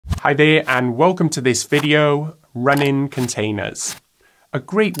Hi there and welcome to this video, Running Containers. A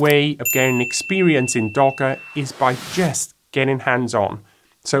great way of getting experience in Docker is by just getting hands-on.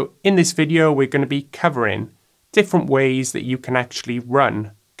 So in this video we're going to be covering different ways that you can actually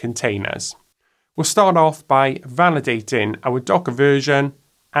run containers. We'll start off by validating our Docker version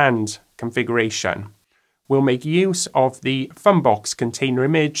and configuration. We'll make use of the funbox container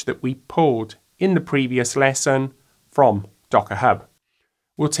image that we pulled in the previous lesson from Docker Hub.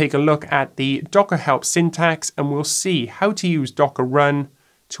 We'll take a look at the Docker help syntax and we'll see how to use Docker run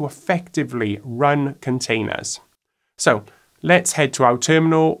to effectively run containers. So let's head to our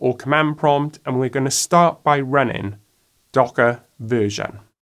terminal or command prompt and we're going to start by running Docker version.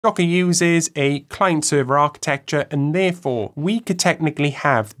 Docker uses a client-server architecture and therefore we could technically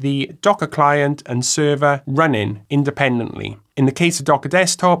have the Docker client and server running independently. In the case of Docker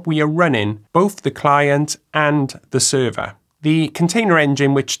Desktop, we are running both the client and the server. The container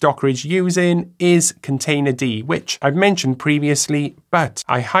engine which Docker is using is Containerd, which I've mentioned previously, but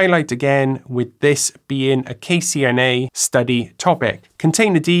I highlight again with this being a KCNA study topic.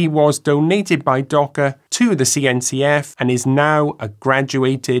 Containerd was donated by Docker to the CNCF and is now a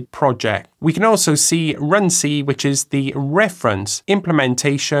graduated project. We can also see runc, which is the reference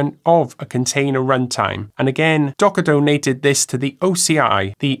implementation of a container runtime. And again, Docker donated this to the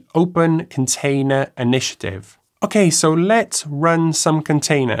OCI, the Open Container Initiative. Okay, so let's run some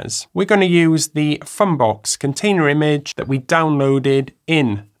containers. We're going to use the funbox container image that we downloaded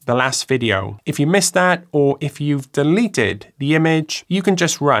in the last video. If you missed that, or if you've deleted the image, you can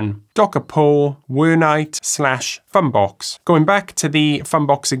just run docker pull wernite/funbox. Going back to the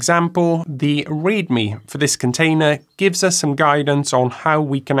funbox example, the README for this container gives us some guidance on how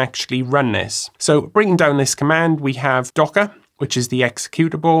we can actually run this. So breaking down this command, we have docker, which is the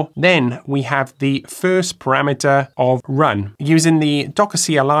executable. Then we have the first parameter of run. Using the Docker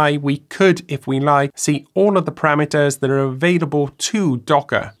CLI, we could, if we like, see all of the parameters that are available to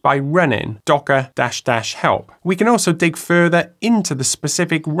Docker by running docker --help. We can also dig further into the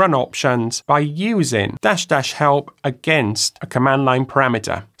specific run options by using --help against a command line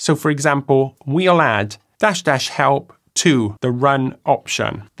parameter. So for example, we'll add --help to the run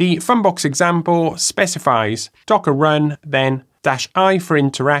option. The funbox example specifies docker run, then -i for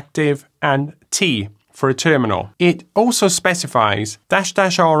interactive and T for a terminal. It also specifies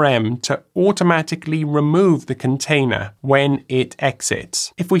 --rm to automatically remove the container when it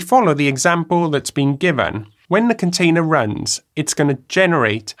exits. If we follow the example that's been given, when the container runs, it's going to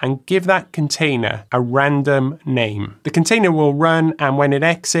generate and give that container a random name. The container will run and when it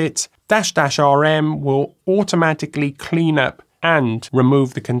exits, --rm will automatically clean up and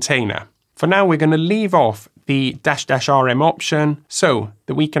remove the container. For now, we're going to leave off the --rm option so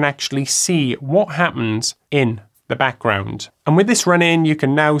that we can actually see what happens in the background. And with this running, you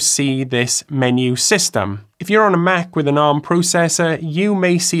can now see this menu system. If you're on a Mac with an ARM processor, you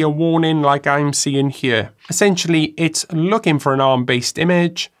may see a warning like I'm seeing here. Essentially, it's looking for an ARM-based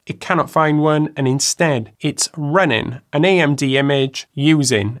image, it cannot find one, and instead it's running an AMD image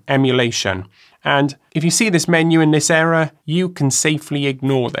using emulation. And if you see this menu in this error, you can safely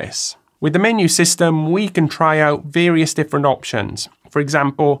ignore this. With the menu system, we can try out various different options. For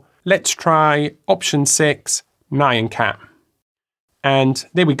example, let's try option 6, nyancat. And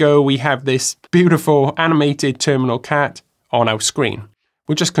there we go, we have this beautiful animated terminal cat on our screen.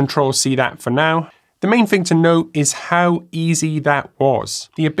 We'll just Control-C that for now. The main thing to note is how easy that was.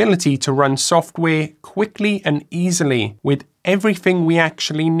 The ability to run software quickly and easily with everything we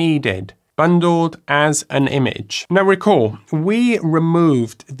actually needed, bundled as an image. Now recall, we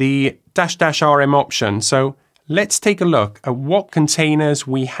removed the --rm option, so let's take a look at what containers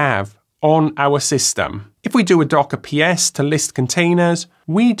we have on our system. If we do a docker ps to list containers,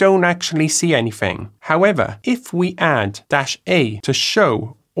 we don't actually see anything. However, if we add -a to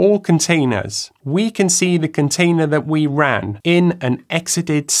show all containers, we can see the container that we ran in an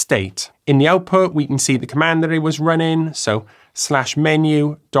exited state. In the output, we can see the command that it was running, so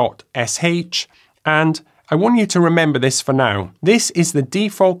 /menu.sh, and I want you to remember this for now. This is the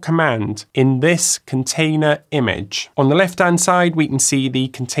default command in this container image. On the left-hand side, we can see the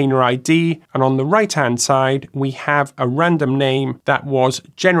container ID, and on the right-hand side, we have a random name that was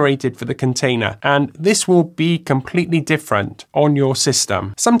generated for the container, and this will be completely different on your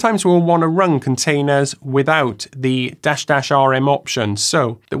system. Sometimes we'll want to run containers without the --rm option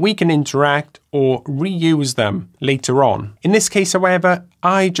so that we can interact or reuse them later on. In this case, however,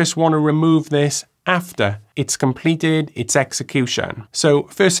 I just want to remove this after it's completed its execution. So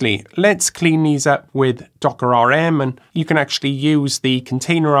firstly, let's clean these up with docker rm, and you can actually use the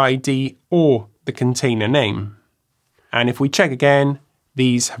container ID or the container name. And if we check again,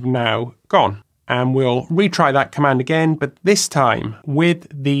 these have now gone. And we'll retry that command again, but this time with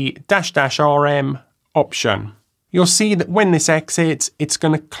the --rm option. You'll see that when this exits, it's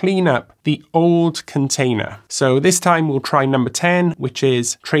going to clean up the old container. So this time we'll try number 10, which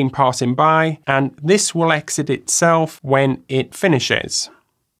is train passing by, and this will exit itself when it finishes.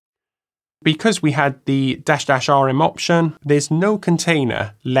 Because we had the --rm option, there's no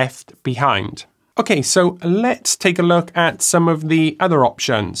container left behind. Okay, so let's take a look at some of the other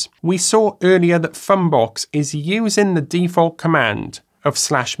options. We saw earlier that funbox is using the default command of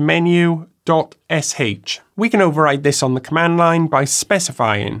 /menu.sh. We can override this on the command line by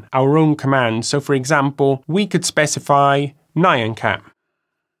specifying our own command. So for example, we could specify nyancat.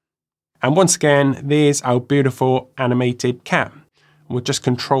 And once again, there's our beautiful animated cat. We'll just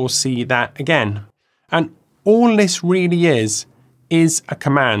Control-C that again. And all this really is a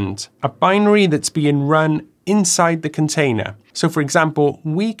command, a binary that's being run inside the container. So for example,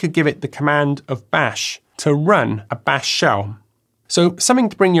 we could give it the command of bash to run a bash shell. So something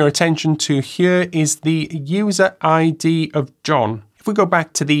to bring your attention to here is the user ID of John. If we go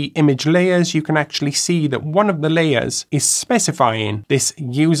back to the image layers, you can actually see that one of the layers is specifying this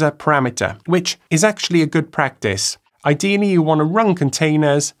user parameter, which is actually a good practice. Ideally, you want to run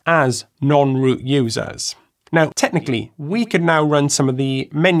containers as non-root users. Now, technically, we could now run some of the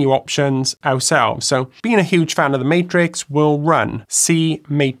menu options ourselves. So being a huge fan of the matrix, we'll run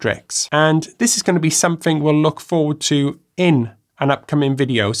cmatrix. And this is going to be something we'll look forward to in an upcoming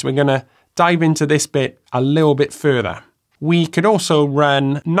video. So we're going to dive into this bit a little bit further. We could also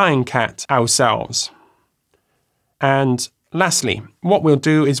run nyancat ourselves. And lastly, what we'll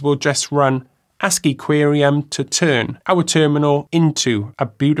do is we'll just run asciiquarium to turn our terminal into a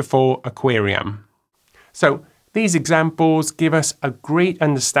beautiful aquarium. So these examples give us a great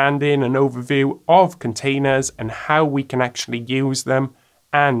understanding and overview of containers and how we can actually use them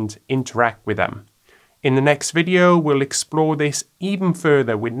and interact with them. In the next video, we'll explore this even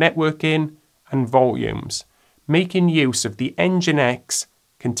further with networking and volumes, making use of the Nginx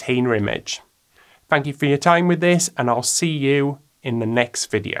container image. Thank you for your time with this, and I'll see you in the next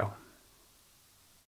video.